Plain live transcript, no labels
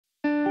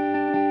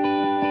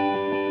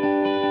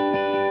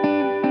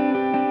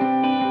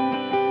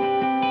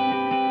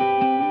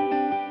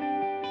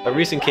A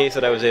recent case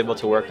that I was able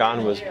to work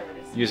on was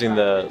using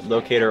the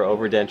LOCATOR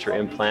Overdenture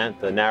Implant,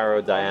 the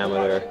narrow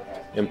diameter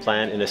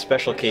implant, in a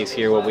special case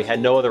here where we had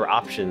no other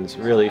options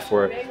really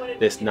for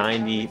this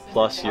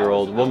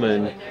 90-plus-year-old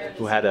woman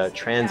who had a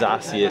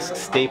transosseous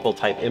staple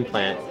type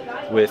implant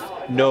with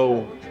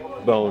no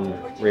bone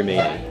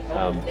remaining.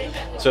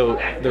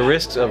 So the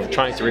risks of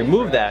trying to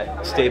remove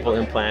that staple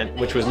implant,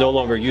 which was no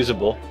longer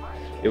usable,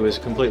 it was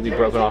completely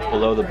broken off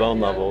below the bone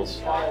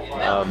levels,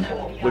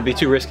 would be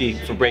too risky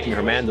for breaking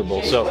her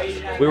mandible. So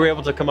we were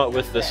able to come up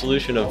with the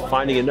solution of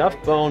finding enough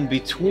bone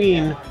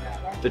between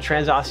the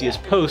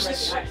transosseous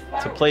posts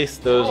to place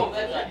those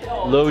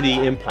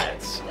low-D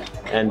implants.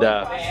 And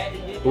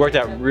it worked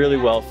out really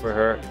well for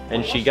her,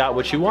 and she got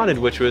what she wanted,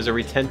 which was a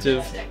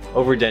retentive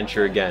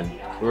overdenture again.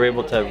 We were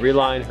able to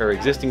reline her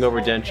existing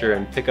overdenture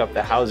and pick up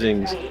the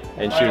housings,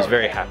 and she was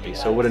very happy.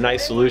 So what a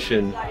nice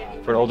solution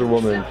for an older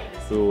woman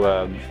who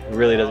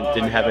really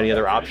didn't have any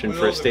other option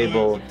for a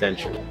stable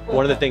denture.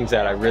 One of the things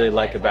that I really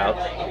like about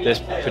this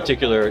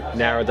particular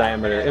narrow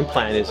diameter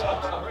implant is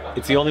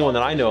it's the only one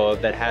that I know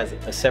of that has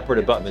a separate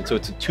abutment, so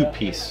it's a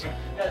two-piece,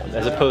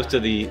 as opposed to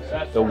the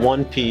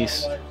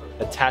one-piece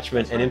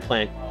attachment and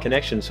implant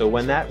connection. So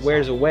when that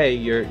wears away,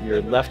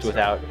 you're left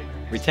without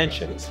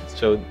retention.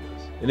 So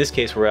in this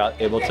case, we're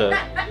able to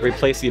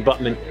replace the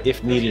abutment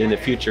if needed in the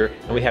future,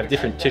 and we have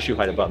different tissue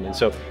height abutments.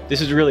 So this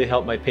has really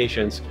helped my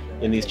patients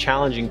in these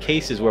challenging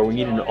cases where we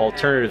need an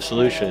alternative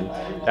solution.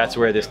 That's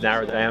where this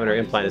narrow diameter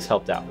implant has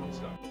helped out.